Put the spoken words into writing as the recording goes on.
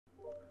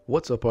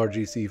What's up,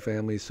 RGC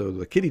family? So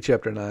the Kitty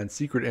Chapter 9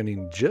 secret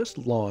ending just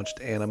launched,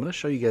 and I'm going to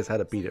show you guys how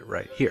to beat it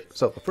right here.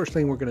 So the first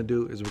thing we're going to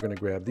do is we're going to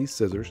grab these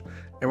scissors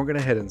and we're going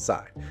to head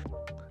inside.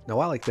 Now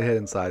I like to head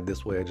inside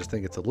this way. I just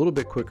think it's a little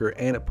bit quicker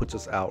and it puts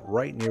us out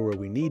right near where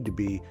we need to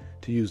be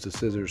to use the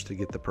scissors to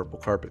get the purple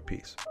carpet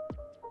piece.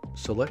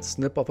 So let's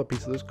snip off a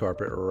piece of this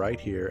carpet right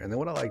here, and then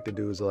what I like to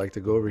do is I like to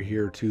go over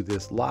here to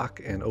this lock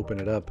and open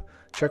it up,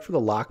 check for the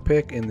lock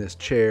pick in this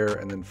chair,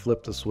 and then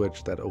flip the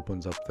switch that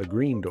opens up the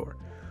green door.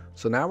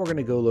 So now we're going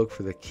to go look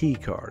for the key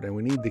card, and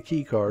we need the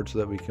key card so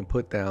that we can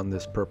put down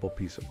this purple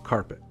piece of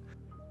carpet.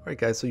 Alright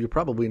guys, so you're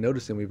probably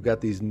noticing we've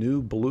got these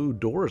new blue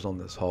doors on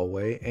this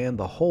hallway, and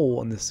the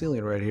hole in the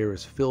ceiling right here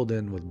is filled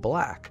in with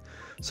black.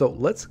 So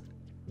let's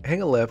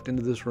hang a left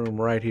into this room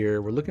right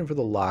here. We're looking for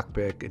the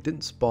lockpick. It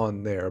didn't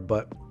spawn there,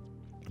 but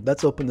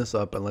let's open this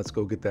up and let's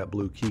go get that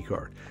blue key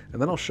card.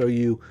 And then I'll show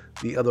you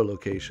the other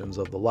locations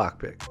of the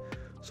lockpick.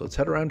 So let's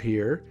head around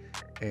here,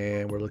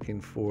 and we're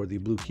looking for the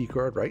blue key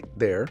card right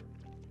there.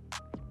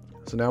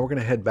 So now we're going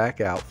to head back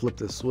out, flip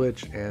the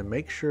switch, and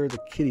make sure the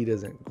kitty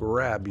doesn't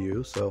grab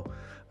you. So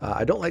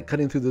I don't like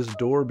cutting through this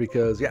door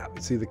because, yeah,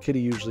 see, the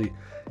kitty usually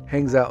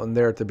hangs out in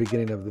there at the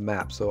beginning of the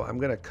map. So I'm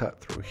going to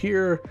cut through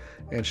here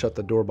and shut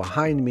the door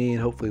behind me,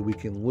 and hopefully we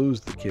can lose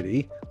the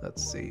kitty.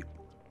 Let's see.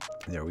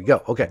 There we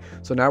go. Okay,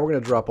 so now we're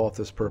going to drop off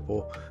this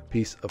purple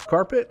piece of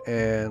carpet,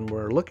 and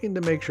we're looking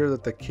to make sure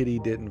that the kitty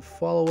didn't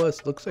follow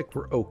us. Looks like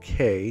we're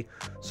okay.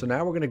 So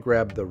now we're going to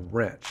grab the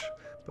wrench,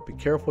 but be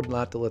careful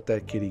not to let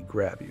that kitty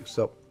grab you.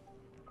 So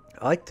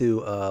I like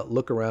to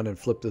look around and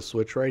flip this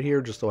switch right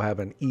here just so I have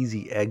an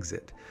easy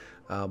exit.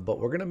 But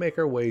we're going to make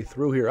our way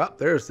through here. Oh,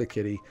 there's the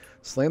kitty.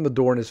 Slam the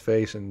door in his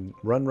face and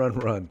run, run,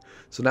 run.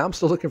 So now I'm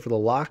still looking for the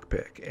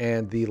lockpick.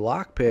 And the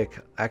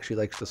lockpick actually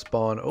likes to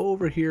spawn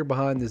over here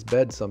behind this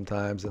bed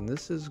sometimes. And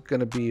this is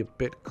going to be a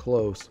bit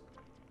close.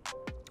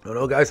 Oh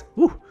no, guys.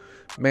 Woo.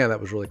 Man,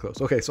 that was really close.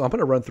 Okay, so I'm going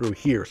to run through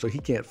here so he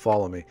can't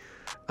follow me.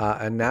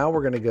 And now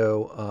we're going to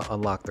go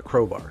unlock the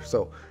crowbar.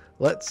 So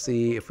let's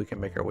see if we can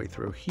make our way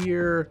through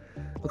here.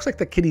 Looks like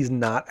the kitty's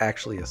not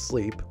actually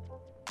asleep.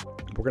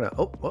 We're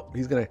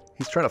gonna,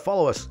 he's trying to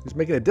follow us. He's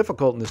making it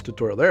difficult in this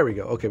tutorial. There we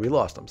go. Okay, we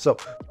lost him. So,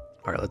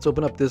 all right, let's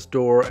open up this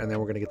door, and then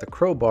we're gonna get the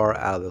crowbar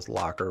out of this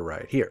locker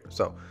right here.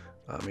 So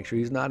make sure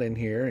he's not in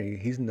here.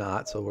 He's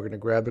not. So we're gonna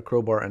grab the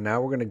crowbar, and now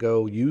we're gonna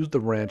go use the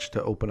wrench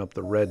to open up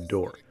the red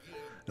door.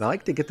 And I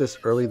like to get this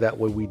early, that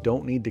way we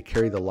don't need to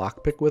carry the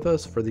lockpick with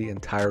us for the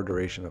entire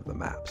duration of the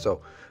map.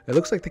 So it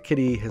looks like the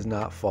kitty has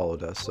not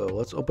followed us. So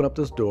let's open up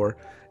this door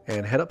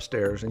and head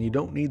upstairs, and you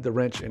don't need the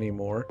wrench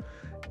anymore.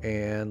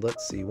 And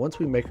let's see, once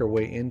we make our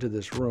way into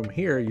this room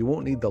here, you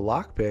won't need the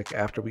lockpick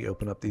after we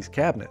open up these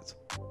cabinets.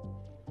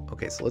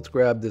 Okay, so let's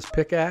grab this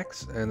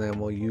pickaxe, and then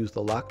we'll use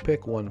the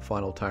lockpick one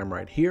final time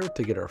right here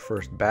to get our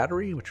first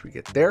battery, which we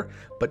get there.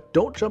 But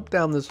don't jump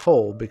down this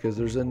hole, because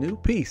there's a new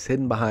piece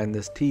hidden behind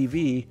this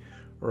TV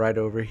right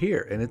over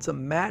here, and it's a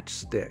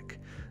matchstick.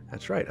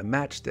 That's right, a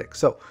matchstick.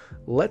 So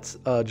let's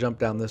jump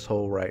down this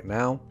hole right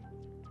now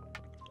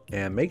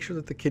and make sure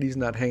that the kitty's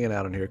not hanging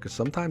out in here, because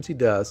sometimes he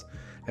does.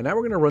 And now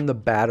we're going to run the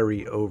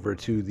battery over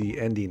to the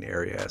ending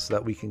area so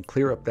that we can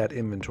clear up that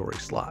inventory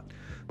slot.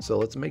 So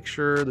let's make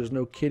sure there's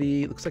no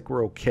kitty. Looks like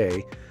we're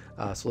okay.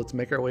 So let's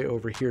make our way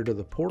over here to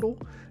the portal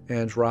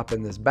and drop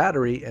in this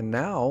battery, and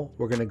now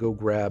we're going to go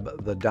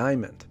grab the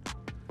diamond.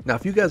 Now,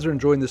 if you guys are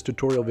enjoying this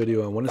tutorial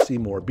video and want to see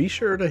more, be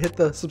sure to hit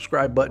the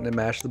subscribe button and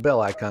mash the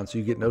bell icon so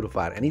you get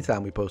notified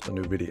anytime we post a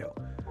new video.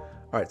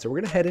 Alright, so we're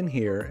going to head in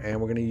here,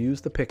 and we're going to use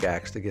the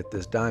pickaxe to get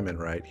this diamond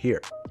right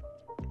here.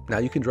 Now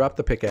you can drop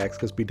the pickaxe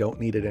because we don't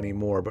need it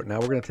anymore, but now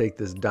we're going to take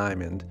this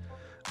diamond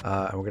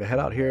and we're going to head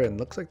out here, and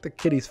looks like the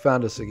kitty's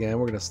found us again.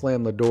 We're going to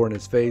slam the door in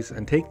his face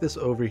and take this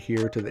over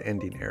here to the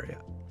ending area.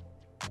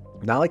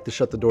 Now I like to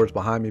shut the doors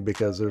behind me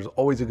because there's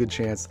always a good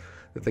chance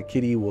that the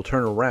kitty will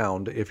turn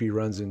around if he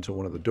runs into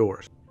one of the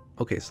doors.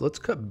 Okay, so let's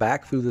cut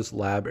back through this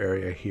lab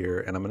area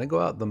here, and I'm going to go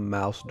out the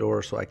mouse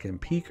door so I can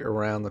peek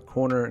around the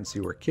corner and see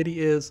where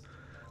kitty is.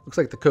 Looks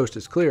like the coast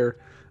is clear.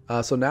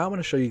 So now I'm going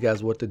to show you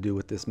guys what to do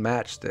with this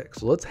matchstick.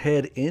 So let's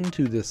head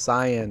into this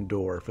cyan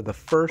door for the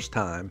first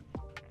time.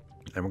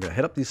 And we're going to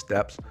head up these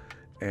steps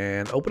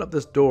and open up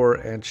this door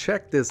and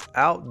check this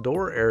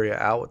outdoor area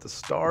out with the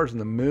stars and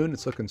the moon.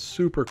 It's looking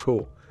super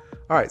cool.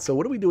 All right, so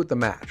what do we do with the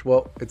match?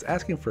 Well, it's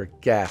asking for a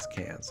gas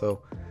can.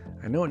 So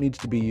I know it needs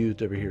to be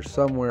used over here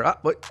somewhere. Ah,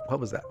 wait,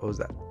 what was that? What was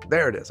that?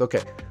 There it is.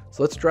 Okay,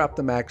 so let's drop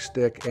the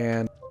matchstick,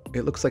 and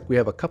it looks like we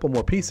have a couple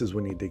more pieces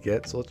we need to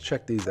get, so let's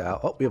check these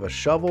out. Oh, we have a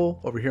shovel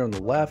over here on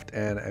the left,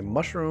 and a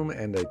mushroom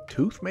and a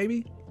tooth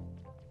maybe?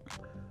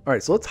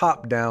 Alright, so let's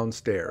hop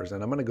downstairs,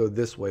 and I'm going to go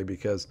this way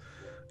because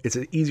it's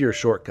an easier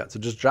shortcut. So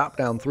just drop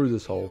down through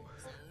this hole,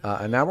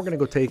 and now we're going to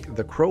go take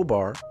the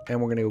crowbar,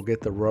 and we're going to go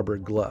get the rubber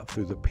glove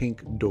through the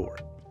pink door.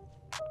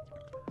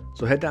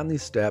 So head down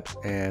these steps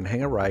and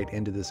hang a right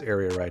into this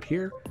area right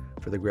here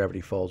for the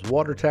Gravity Falls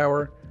water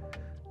tower,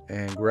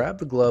 and grab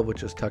the glove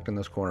which is tucked in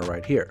this corner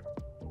right here.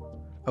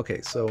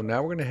 Okay, so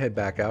now we're going to head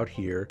back out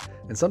here,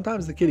 and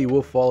sometimes the kitty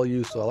will follow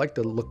you, so I like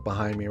to look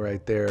behind me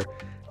right there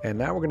And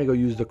now we're going to go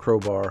use the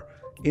crowbar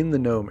in the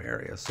gnome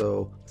area.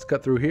 So let's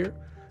cut through here.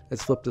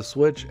 Let's flip the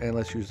switch and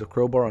let's use the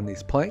crowbar on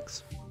these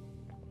planks.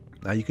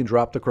 Now you can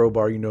drop the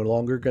crowbar, you're no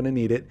longer going to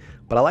need it,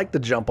 but I like the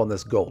jump on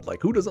this gold.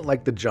 Like, who doesn't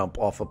like the jump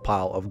off a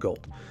pile of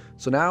gold?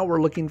 So now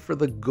we're looking for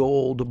the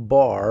gold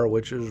bar,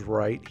 which is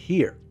right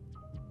here.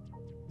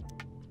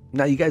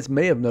 Now you guys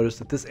may have noticed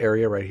that this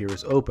area right here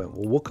is open.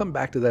 Well, we'll come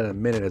back to that in a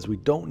minute as we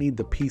don't need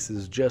the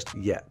pieces just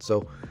yet.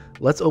 So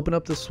let's open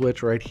up the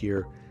switch right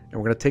here, and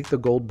we're going to take the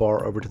gold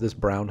bar over to this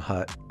brown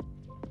hut.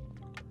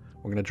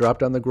 We're going to drop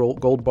down the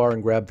gold bar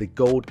and grab the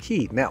gold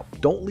key. Now,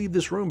 don't leave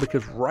this room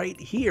because right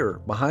here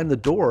behind the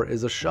door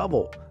is a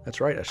shovel. That's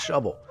right, a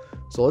shovel.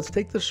 So let's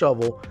take the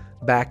shovel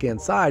back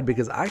inside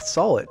because I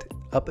saw it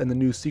up in the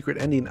new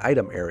secret ending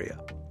item area.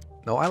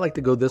 Now, I like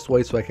to go this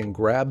way so I can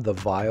grab the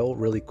vial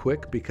really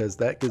quick because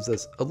that gives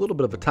us a little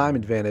bit of a time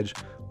advantage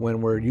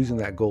when we're using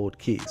that gold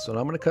key. So now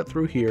I'm going to cut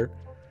through here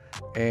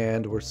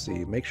and we'll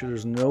see. Make sure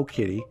there's no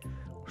kitty.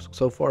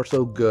 So far,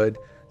 so good.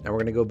 Now we're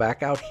going to go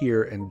back out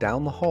here and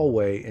down the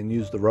hallway and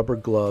use the rubber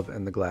glove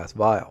and the glass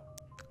vial.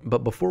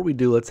 But before we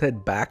do, let's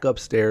head back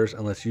upstairs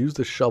and let's use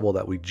the shovel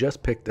that we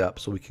just picked up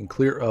so we can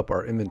clear up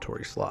our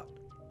inventory slot.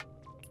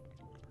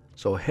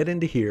 So head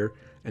into here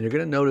and you're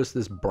going to notice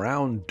this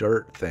brown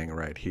dirt thing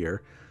right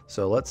here.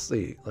 So let's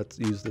see. Let's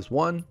use this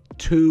 1,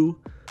 2,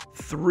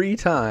 3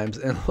 times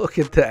and look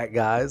at that,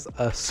 guys.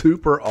 A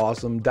super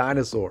awesome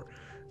dinosaur.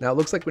 Now it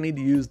looks like we need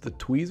to use the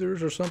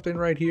tweezers or something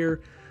right here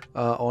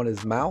on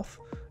his mouth.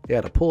 Yeah,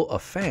 to pull a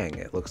fang,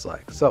 it looks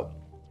like. So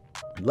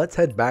let's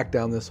head back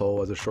down this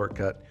hole as a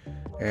shortcut,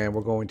 and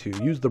we're going to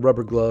use the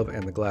rubber glove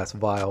and the glass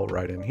vial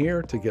right in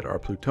here to get our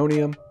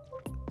plutonium.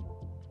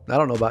 Now, I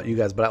don't know about you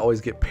guys, but I always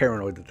get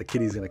paranoid that the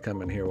kitty's going to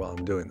come in here while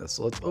I'm doing this.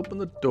 So let's open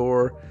the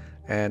door,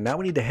 and now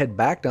we need to head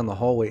back down the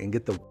hallway and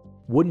get the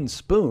wooden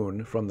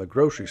spoon from the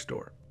grocery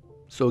store.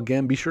 So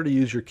again, be sure to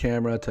use your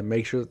camera to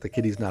make sure that the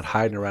kitty's not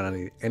hiding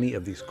around any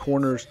of these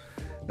corners.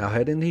 Now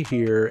head into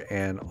here,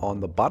 and on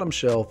the bottom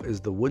shelf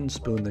is the wooden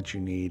spoon that you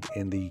need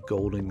in the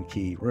golden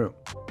key room.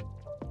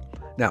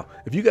 Now,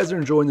 if you guys are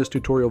enjoying this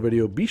tutorial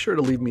video, be sure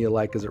to leave me a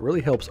like because it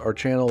really helps our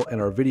channel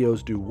and our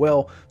videos do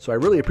well. So I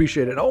really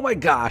appreciate it. Oh my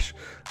gosh,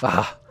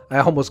 I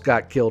almost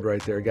got killed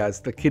right there,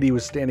 guys. The kitty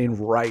was standing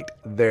right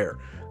there.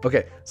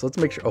 Okay, so let's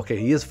make sure. Okay,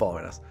 he is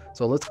following us.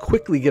 So let's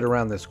quickly get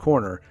around this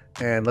corner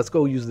and let's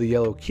go use the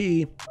yellow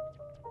key.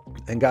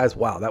 And guys,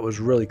 wow, that was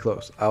really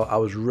close. I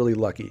was really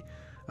lucky.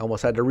 I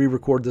almost had to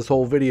re-record this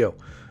whole video.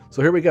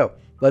 So here we go.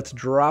 Let's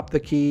drop the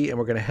key and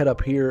we're going to head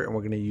up here and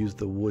we're going to use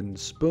the wooden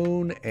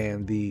spoon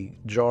and the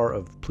jar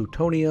of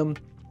plutonium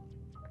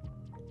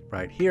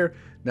right here.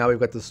 Now we've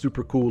got the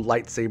super cool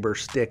lightsaber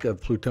stick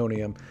of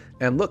plutonium.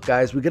 And look,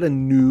 guys, we get a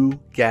new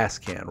gas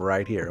can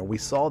right here. And we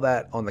saw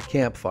that on the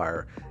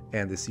campfire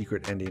and the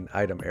secret ending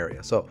item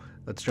area. So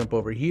let's jump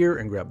over here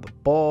and grab the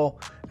ball.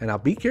 And now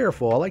be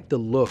careful. I like to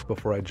look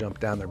before I jump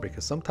down there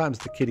because sometimes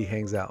the kitty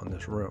hangs out in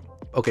this room.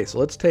 Okay, so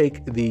let's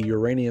take the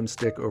uranium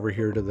stick over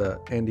here to the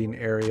ending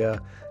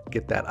area,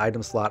 get that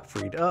item slot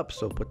freed up.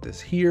 So put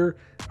this here.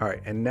 All right,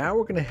 and now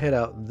we're gonna head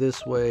out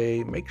this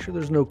way. Make sure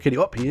there's no kitty.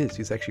 Oh, he is,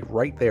 he's actually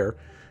right there.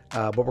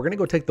 But we're gonna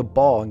go take the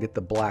ball and get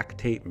the black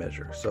tape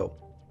measure. So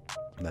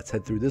let's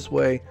head through this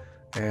way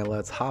and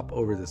let's hop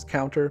over this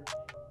counter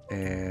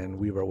and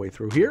weave our way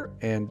through here.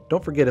 And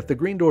don't forget, if the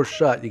green door's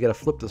shut, you gotta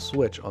flip the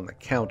switch on the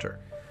counter.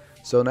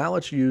 So now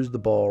let's use the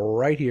ball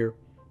right here.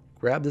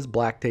 Grab this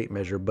black tape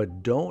measure,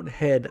 but don't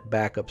head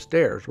back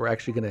upstairs. We're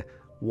actually going to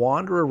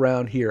wander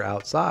around here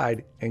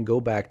outside and go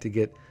back to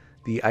get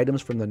the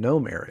items from the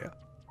gnome area.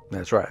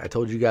 That's right. I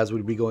told you guys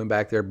we'd be going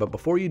back there, but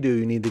before you do,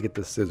 you need to get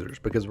the scissors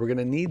because we're going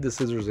to need the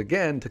scissors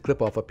again to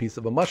clip off a piece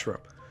of a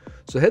mushroom.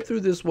 So head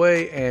through this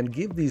way and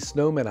give these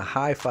snowmen a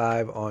high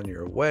five on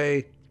your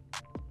way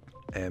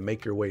and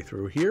make your way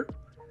through here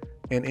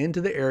and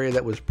into the area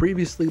that was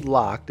previously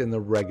locked in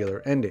the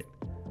regular ending.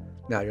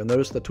 Now you'll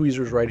notice the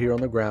tweezers right here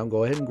on the ground.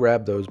 Go ahead and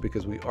grab those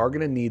because we are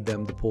going to need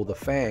them to pull the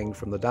fang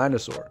from the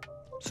dinosaur.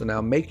 So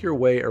now make your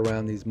way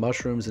around these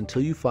mushrooms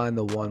until you find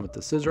the one with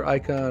the scissor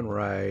icon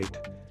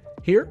right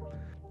here.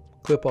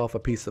 Clip off a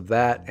piece of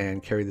that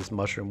and carry this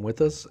mushroom with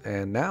us.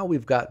 And now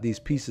we've got these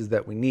pieces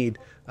that we need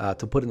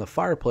to put in the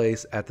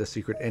fireplace at the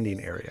secret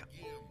ending area.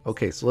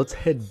 Okay, so let's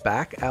head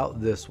back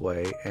out this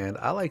way. And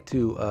I like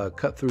to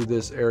cut through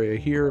this area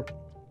here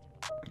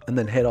and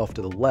then head off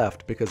to the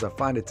left because I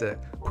find it's a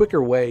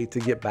quicker way to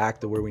get back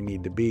to where we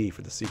need to be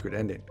for the secret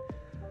ending.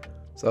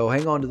 So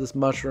hang on to this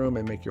mushroom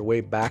and make your way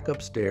back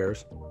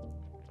upstairs.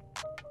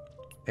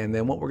 And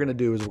then what we're going to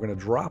do is we're going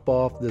to drop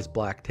off this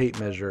black tape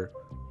measure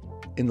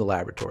in the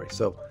laboratory.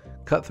 So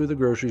cut through the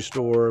grocery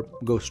store,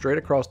 go straight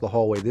across the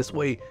hallway. This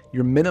way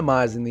you're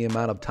minimizing the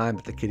amount of time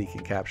that the kitty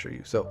can capture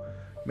you. So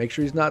make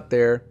sure he's not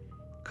there.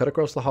 Cut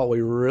across the hallway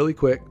really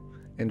quick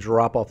and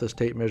drop off this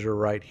tape measure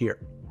right here.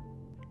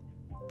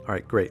 All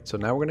right, great. So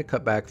now we're going to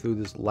cut back through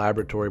this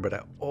laboratory, but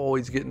I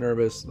always get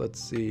nervous. Let's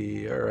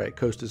see. All right,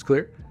 coast is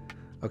clear.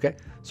 Okay,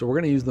 so we're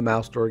going to use the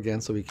mouse door again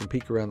so we can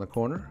peek around the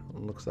corner. It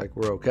looks like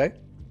we're okay.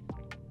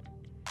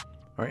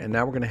 All All right, and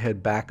now we're going to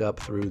head back up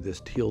through this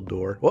teal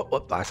door. Whoop,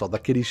 whoop, I saw the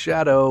kitty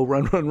shadow.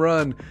 Run, run,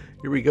 run.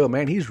 Here we go.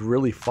 Man, he's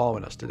really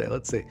following us today.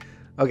 Let's see.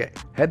 Okay,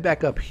 head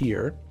back up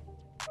here.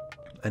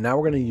 And now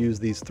we're going to use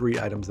these 3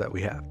 items that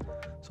we have.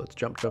 So let's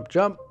jump, jump,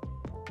 jump.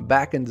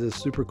 Back into this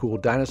super cool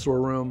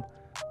dinosaur room.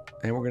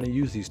 And we're going to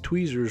use these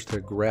tweezers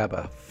to grab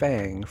a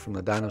fang from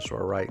the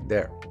dinosaur right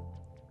there.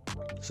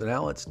 So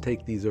now let's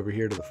take these over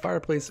here to the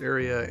fireplace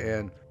area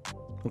and...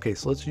 Okay,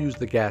 so let's use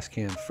the gas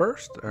can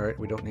first. All right,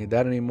 we don't need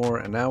that anymore.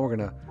 And now we're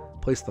going to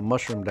place the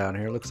mushroom down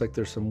here. Looks like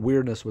there's some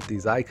weirdness with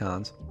these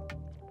icons.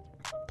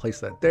 Place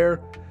that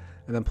there.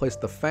 And then place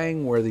the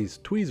fang where these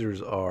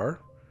tweezers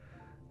are.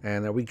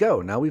 And there we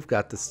go. Now we've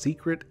got the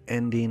secret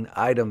ending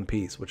item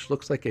piece, which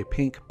looks like a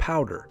pink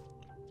powder.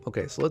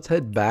 Okay, so let's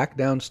head back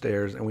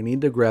downstairs. And we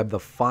need to grab the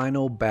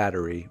final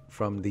battery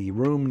from the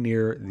room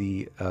near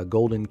the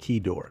golden key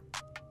door.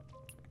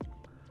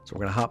 So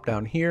we're going to hop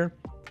down here.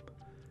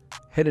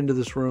 Head into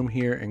this room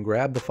here and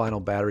grab the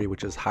final battery,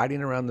 which is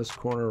hiding around this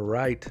corner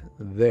right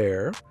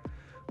there.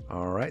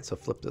 All right, so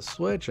flip the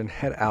switch and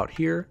head out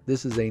here.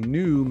 This is a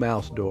new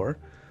mouse door,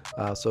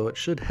 so it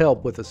should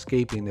help with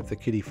escaping if the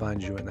kitty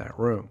finds you in that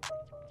room.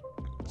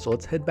 So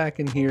let's head back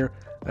in here.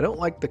 I don't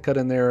like the cut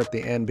in there at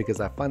the end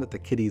because I find that the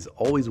kitty's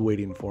always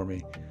waiting for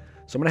me.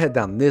 So I'm gonna head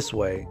down this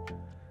way,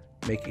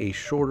 make a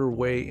shorter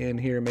way in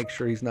here, make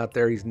sure he's not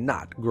there. He's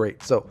not.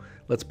 Great. So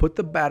let's put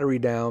the battery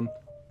down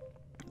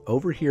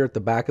over here at the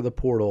back of the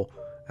portal,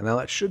 and now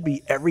that should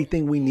be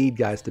everything we need,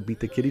 guys, to beat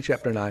the Kitty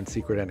Chapter 9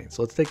 secret ending.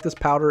 So let's take this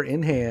powder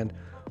in hand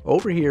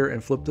over here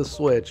and flip the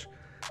switch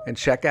and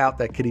check out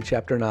that Kitty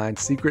Chapter 9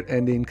 secret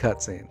ending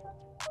cutscene.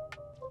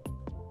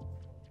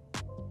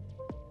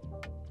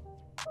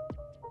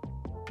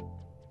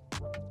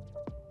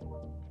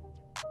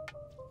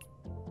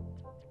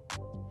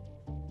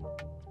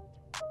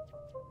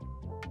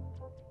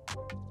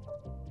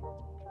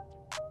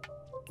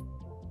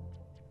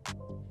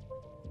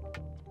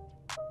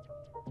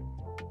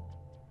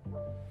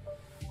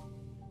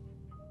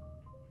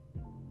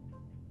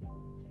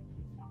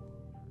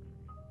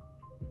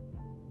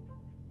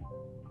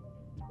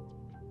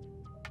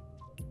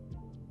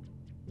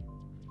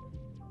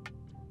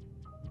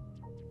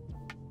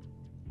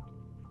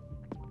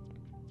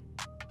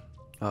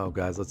 Oh,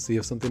 guys, let's see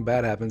if something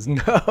bad happens.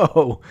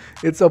 No,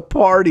 it's a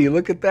party.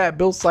 Look at that.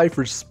 Bill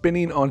Cipher's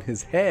spinning on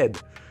his head.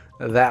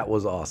 That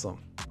was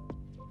awesome.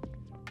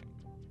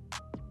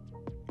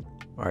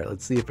 All right,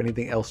 let's see if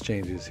anything else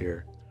changes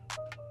here.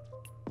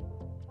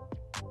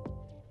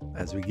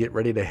 As we get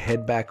ready to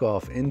head back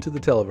off into the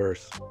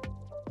Televerse.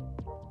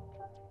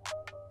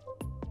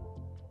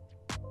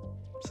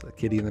 So the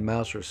kitty and the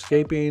mouse are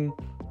escaping.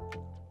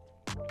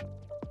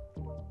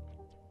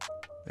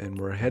 And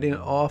we're heading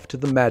off to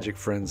the Magic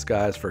Friends,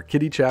 guys, for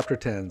Kitty Chapter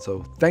 10.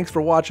 So thanks for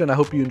watching. I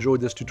hope you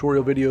enjoyed this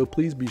tutorial video.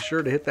 Please be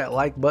sure to hit that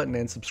like button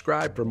and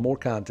subscribe for more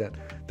content.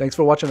 Thanks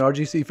for watching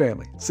RGC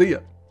Family. See ya.